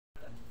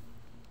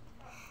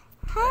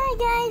Hi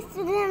guys,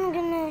 today I'm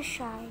gonna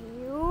show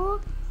you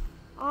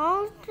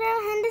all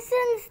Trevor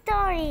Henderson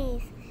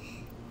stories.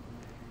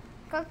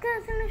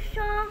 Kakak gonna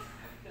show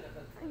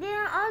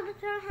dia all the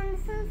Trevor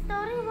Henderson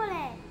story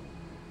boleh?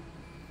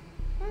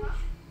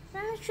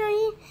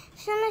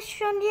 Sana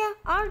show dia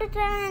all the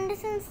Trevor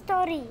Henderson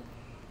story.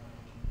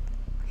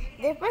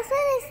 The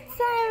person is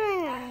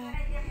siren.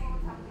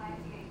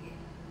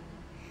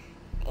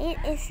 It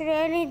is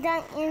really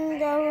dark in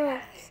the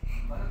woods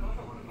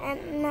at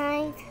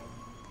night.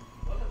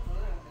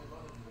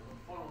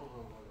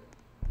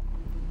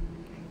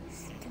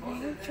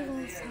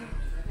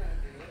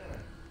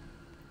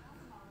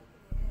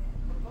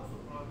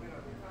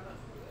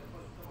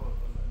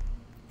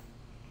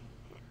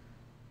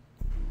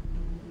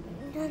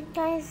 That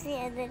guy is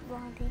the dead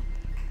body.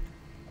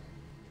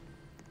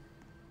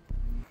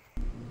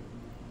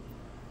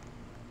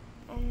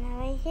 And now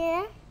right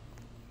here.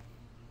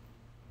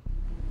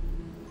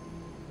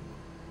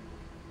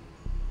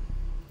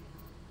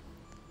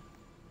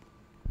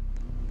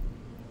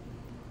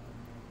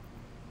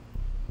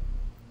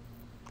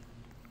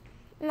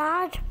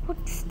 Large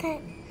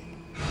footsteps.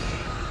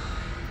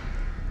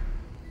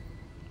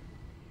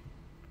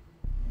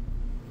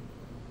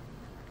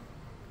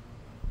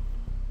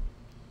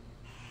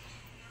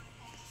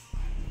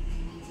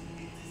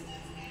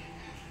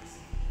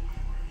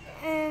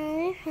 And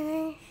we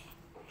finish.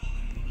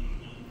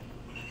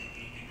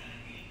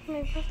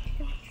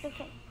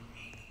 Okay.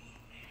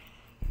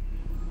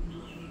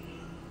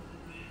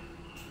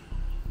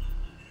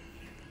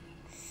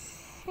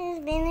 He's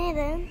been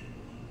eaten.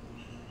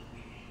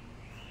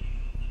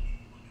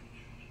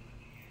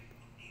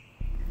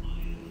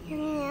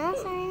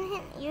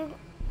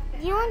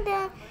 You want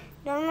the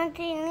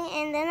dormitory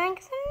and the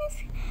next one is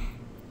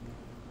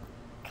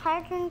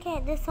Cartoon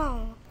Cat, the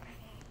song.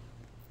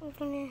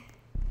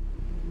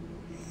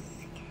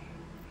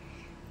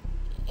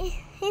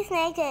 He's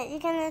naked, you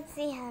cannot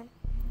see him.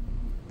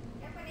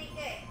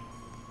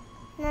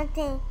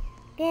 Nothing.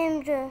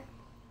 Danger.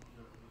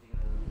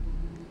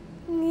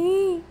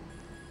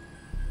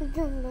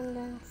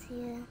 Don't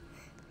see him.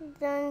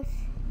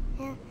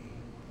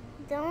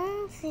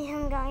 Don't see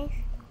him, guys.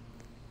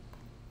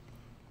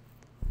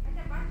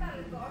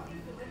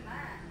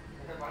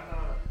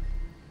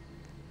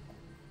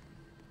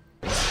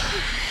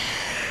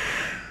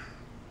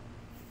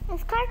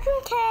 It's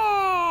Cartoon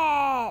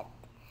Cat.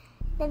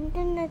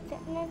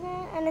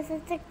 And this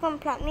is the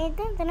complete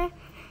meeting. No.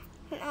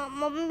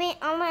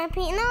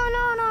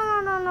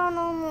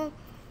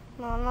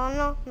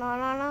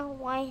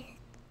 Why?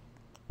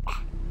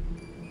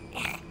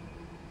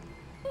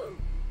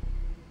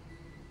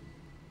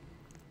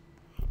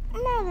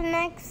 Now the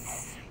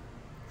next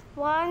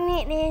one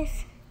it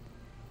is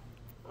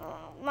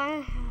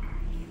one house.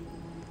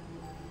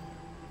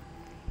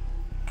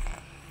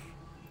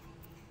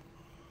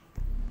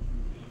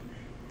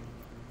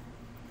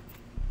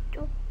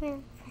 Two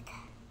minutes for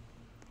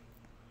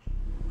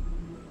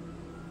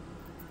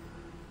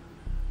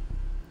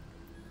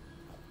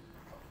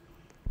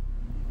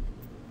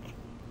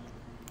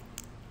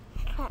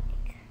that.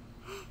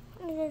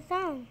 What is the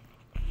sound?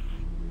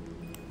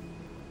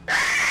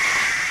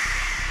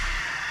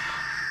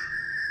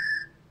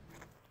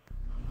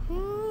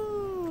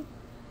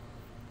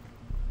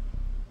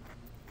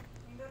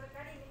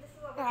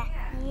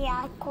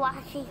 Yeah,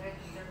 quashy.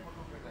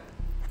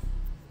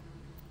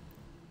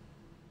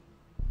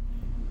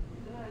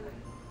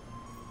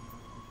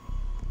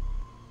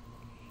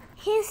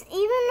 He's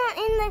even not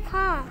in the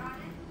car.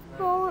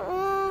 So,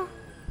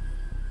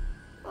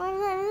 what is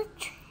the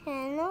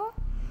channel?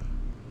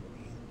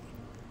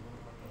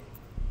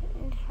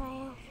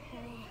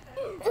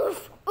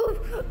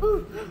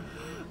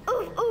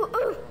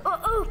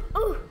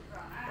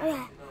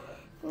 Yeah.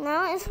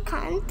 Now it's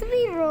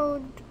country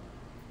road.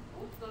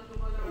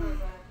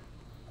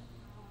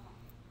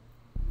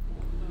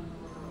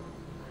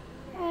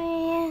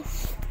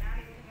 Yes.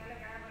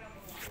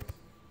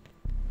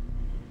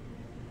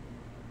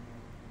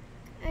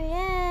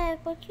 Yeah,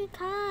 what's your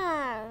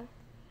car?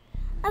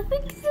 I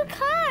fixed the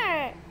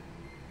car.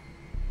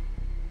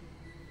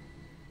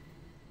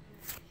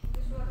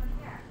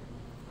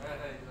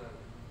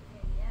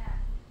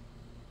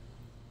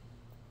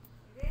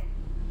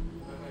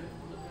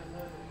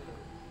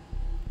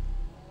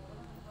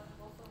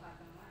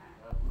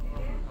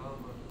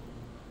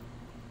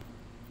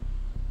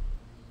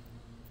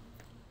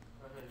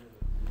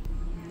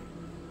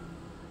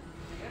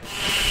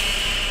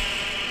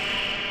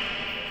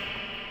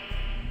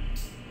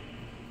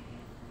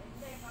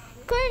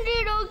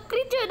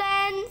 Creature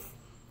dance.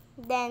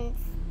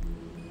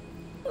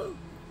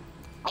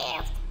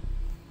 Yes.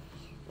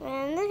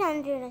 And the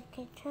country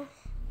creature.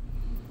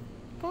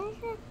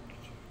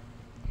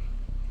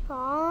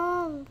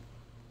 Calm.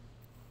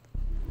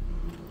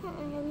 I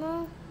don't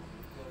know.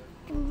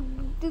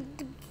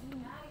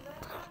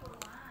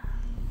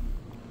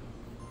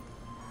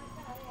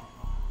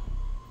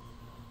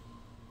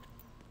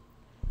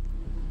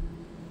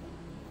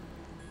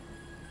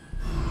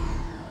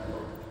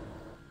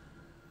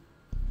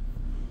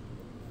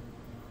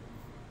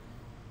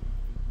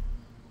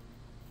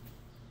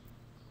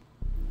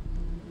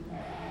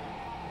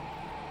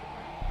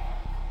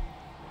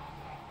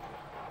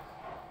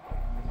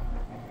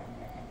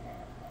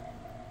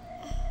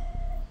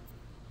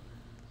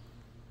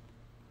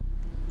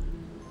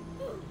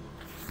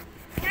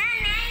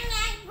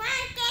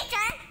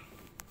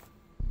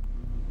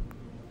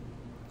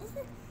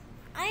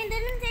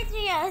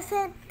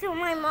 said to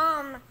my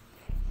mom.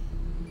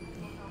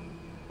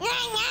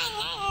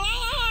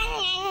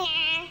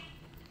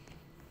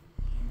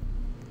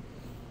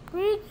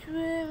 Which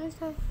room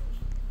is on?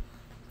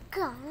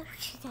 God,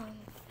 she's done.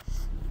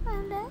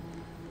 And then.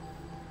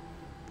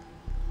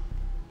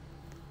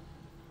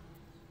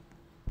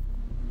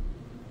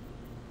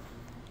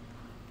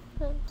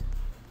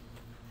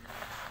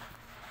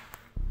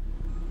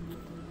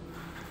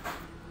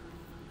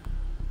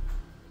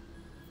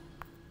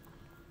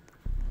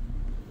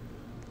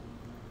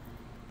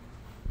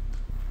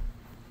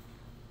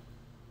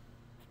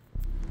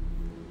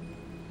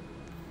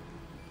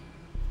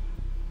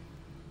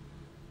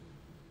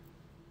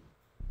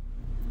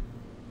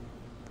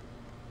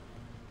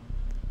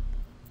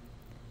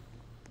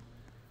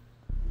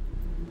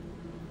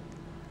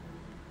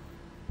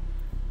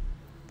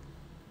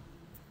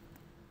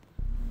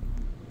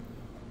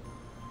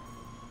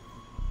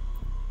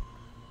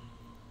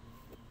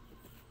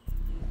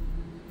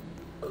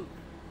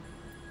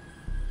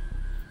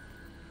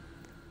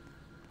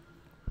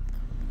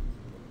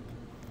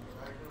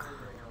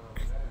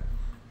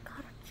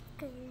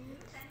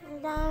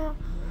 Down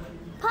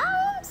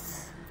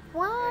pounds.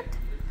 What?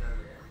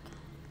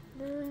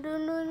 Dun,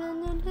 dun, dun,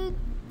 dun, dun, dun.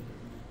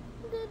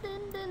 Dun,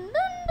 dun, dun,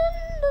 dun,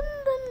 dun,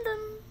 dun,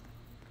 dun.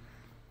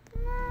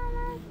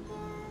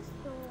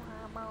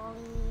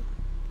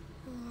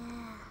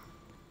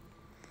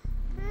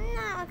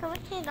 Yeah. Okay,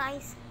 okay,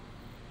 guys.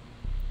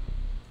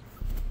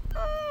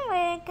 Oh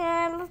my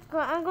God, let's go.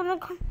 I'm gonna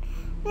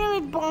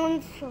continue with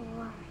bone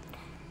sword.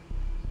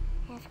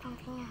 Let's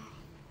continue.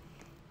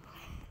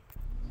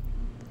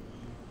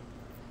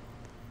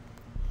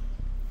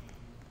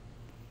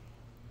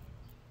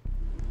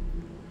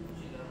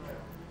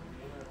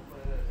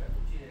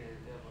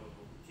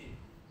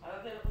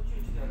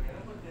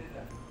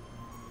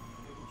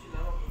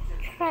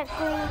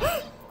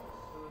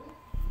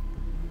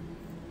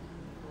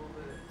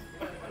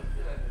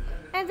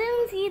 I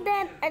didn't see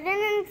that. I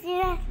didn't see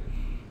that.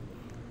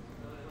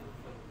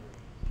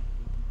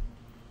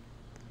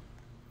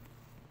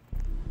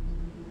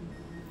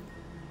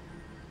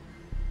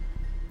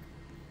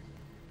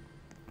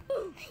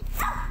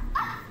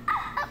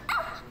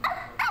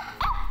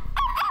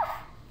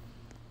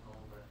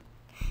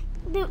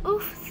 The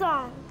oof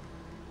song.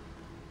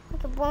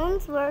 The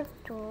bones were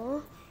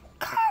to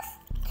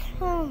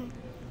custom.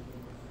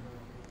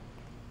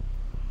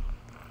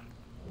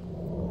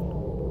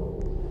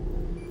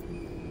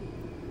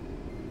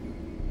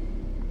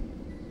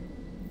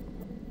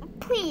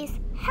 Please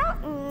help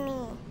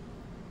me.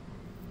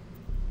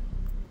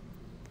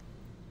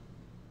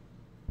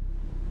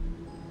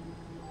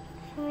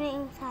 Somebody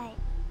inside.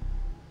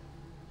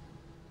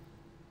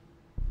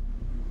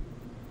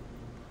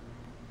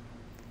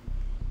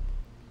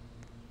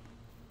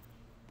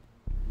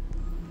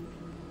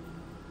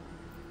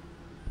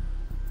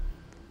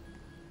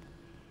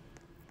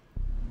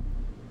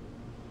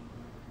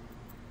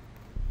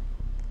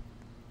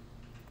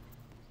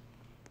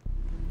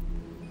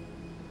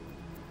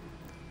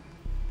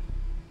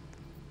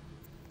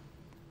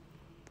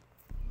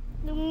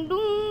 Dum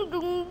dum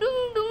dum dum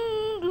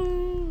dum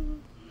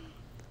dum.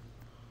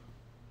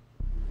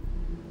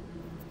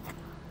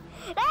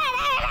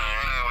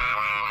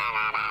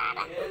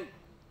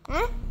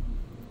 Huh?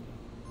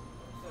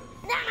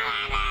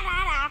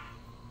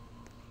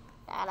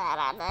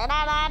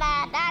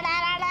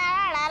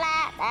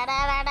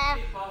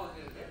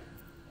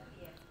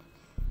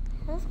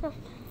 Let's go.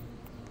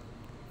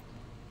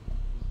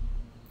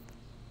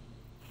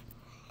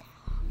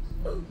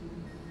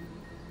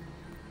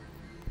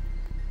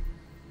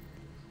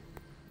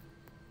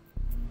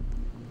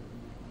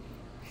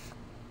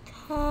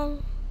 Tell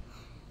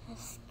a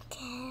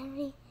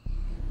scary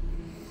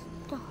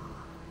story.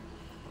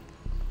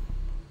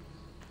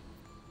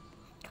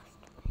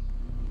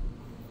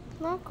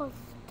 Not called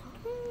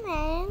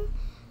man.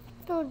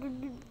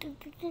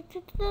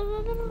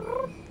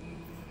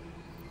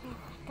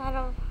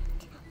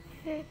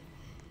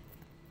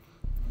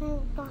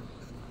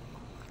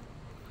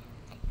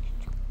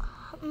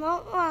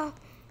 No,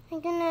 I'm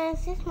gonna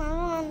assist my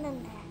mom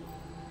and dad.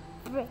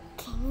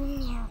 Breaking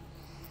news.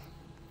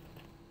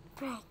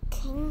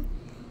 Breaking.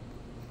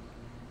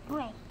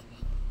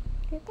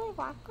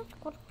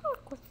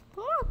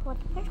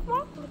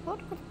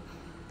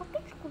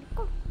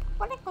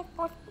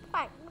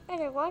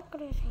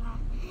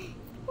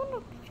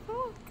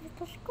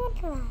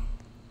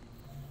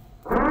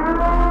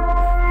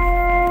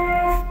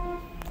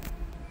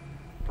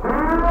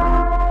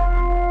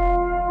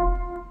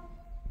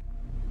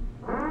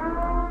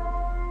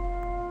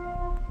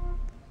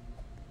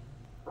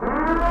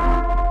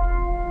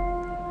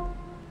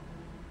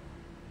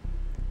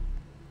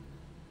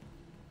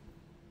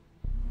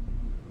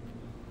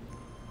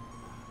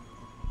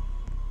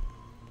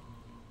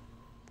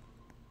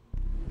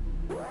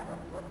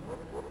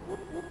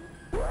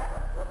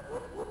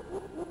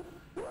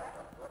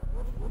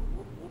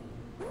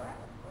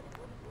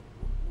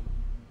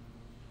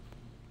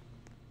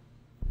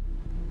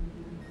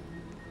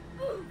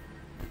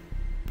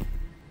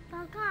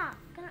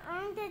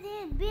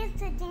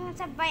 searching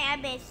sampai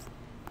habis.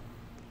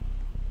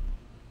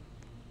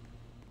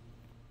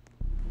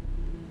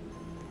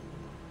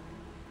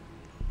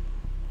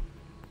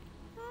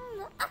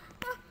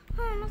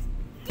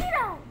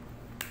 Mosquito!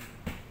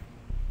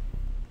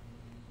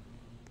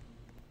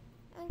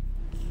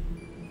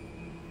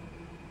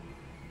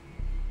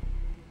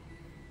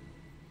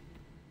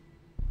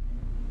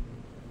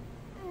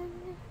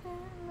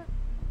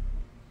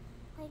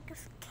 Like a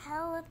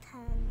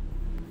skeleton.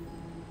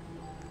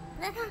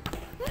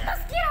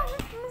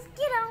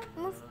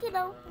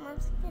 Mosquito.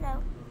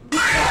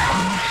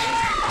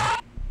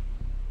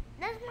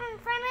 That's my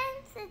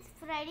friends. It's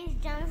Freddy's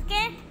jump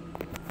scare.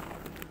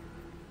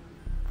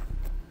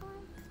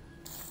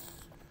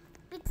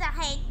 Pizza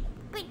Hut.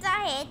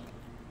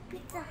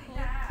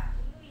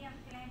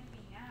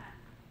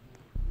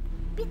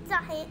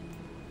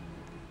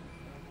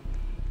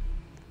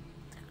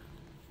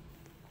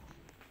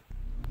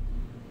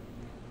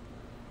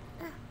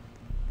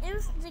 It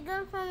was the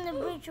girl from the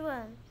bridge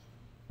one.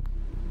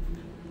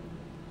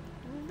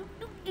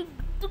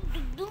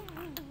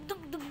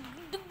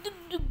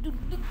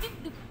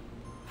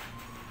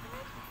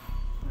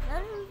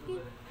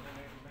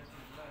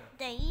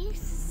 There is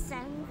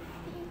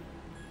something.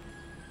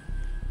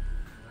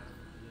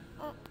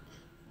 Oh.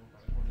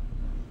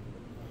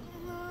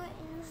 No,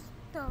 it's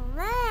the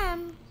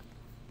lamp.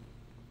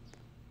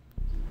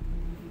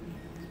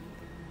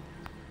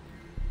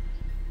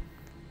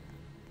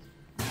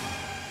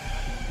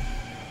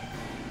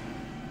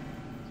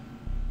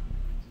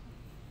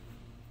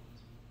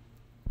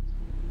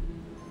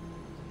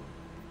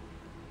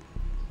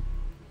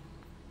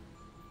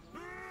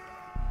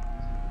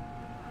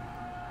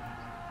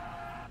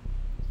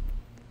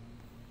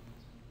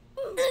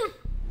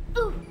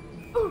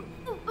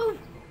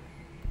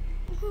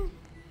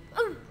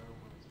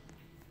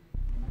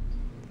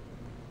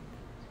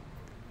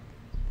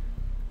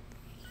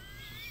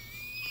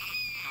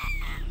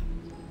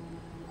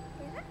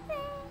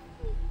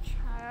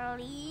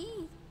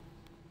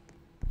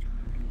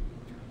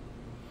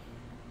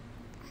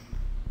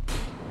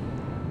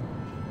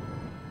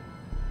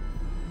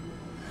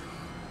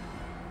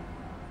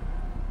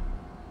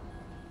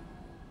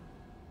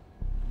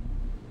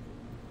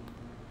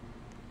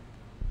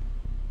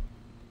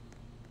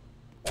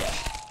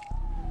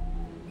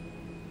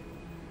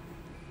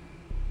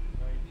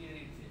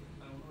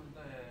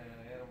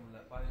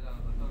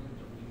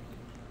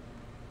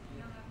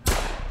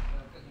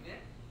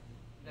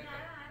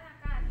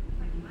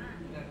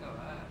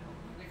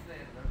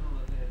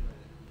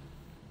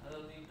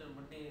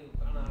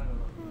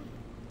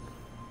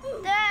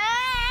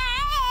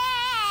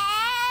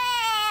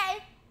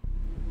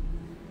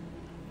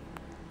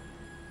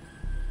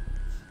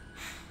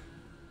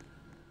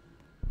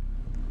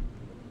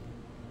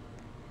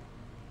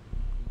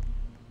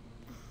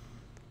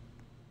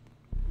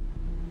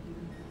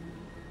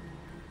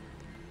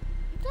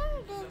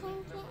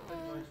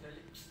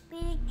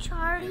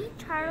 Charlie.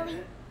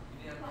 Charlie.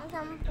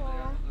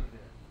 Campur.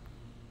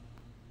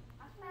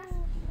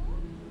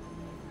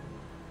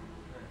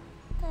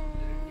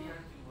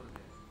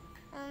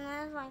 And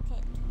that's like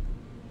it.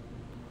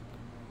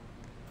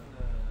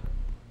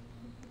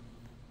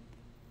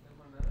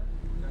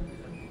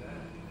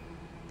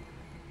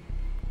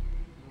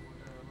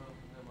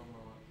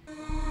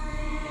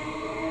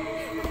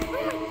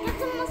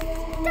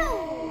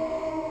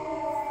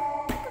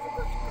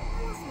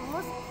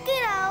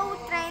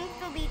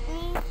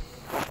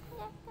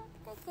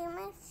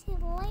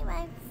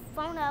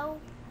 Phone out.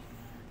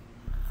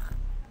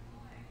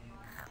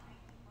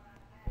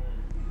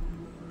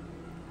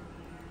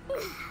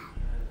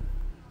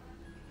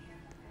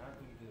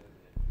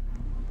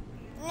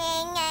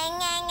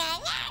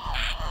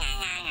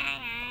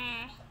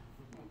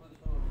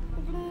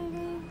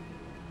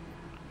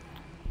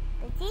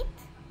 That's it.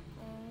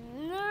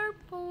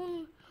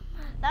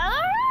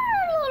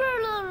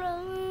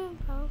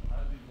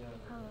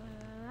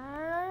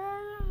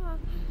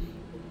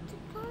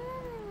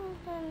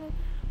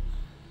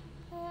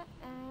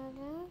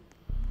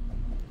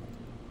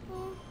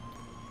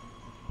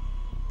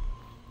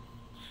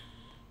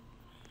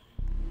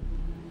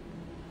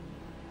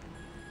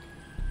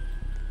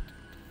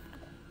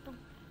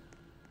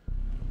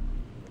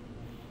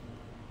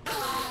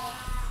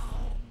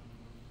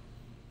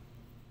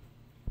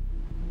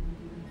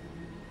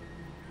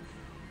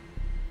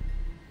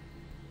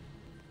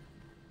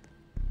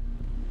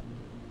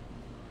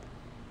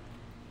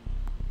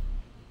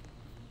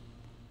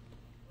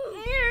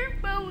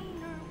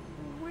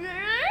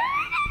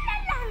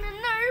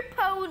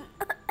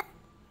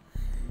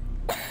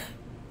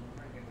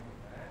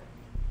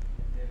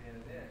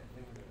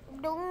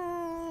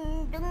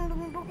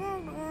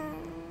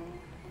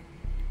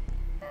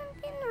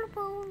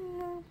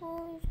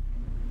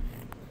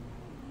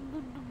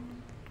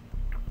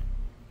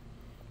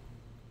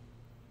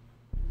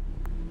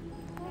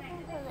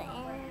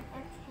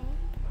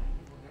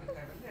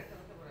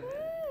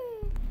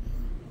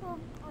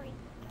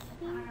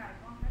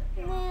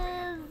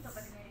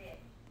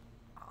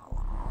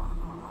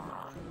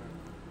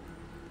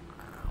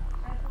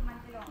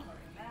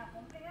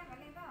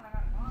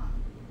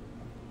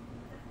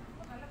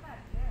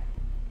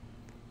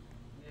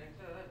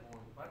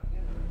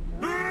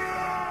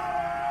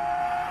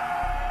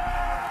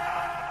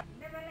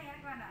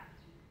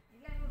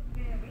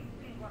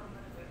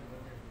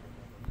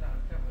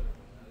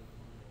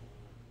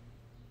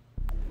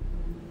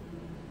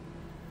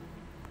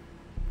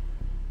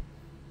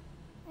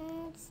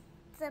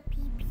 a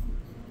pee-pee.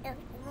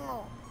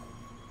 No.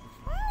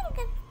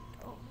 Okay,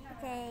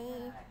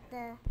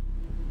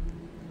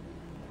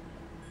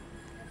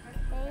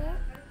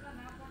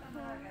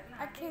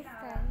 a kiss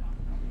then.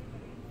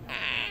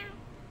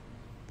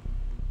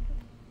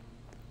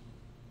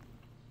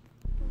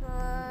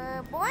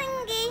 The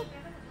boingy.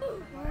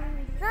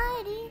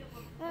 Anxiety.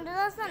 And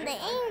that's not the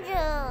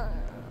angel.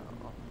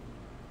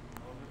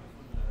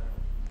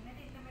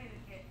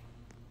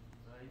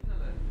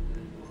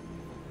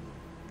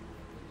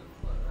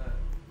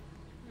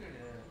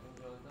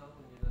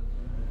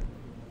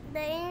 The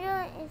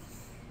angel is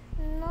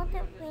not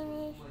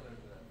finished.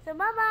 So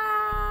bye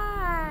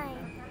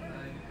bye.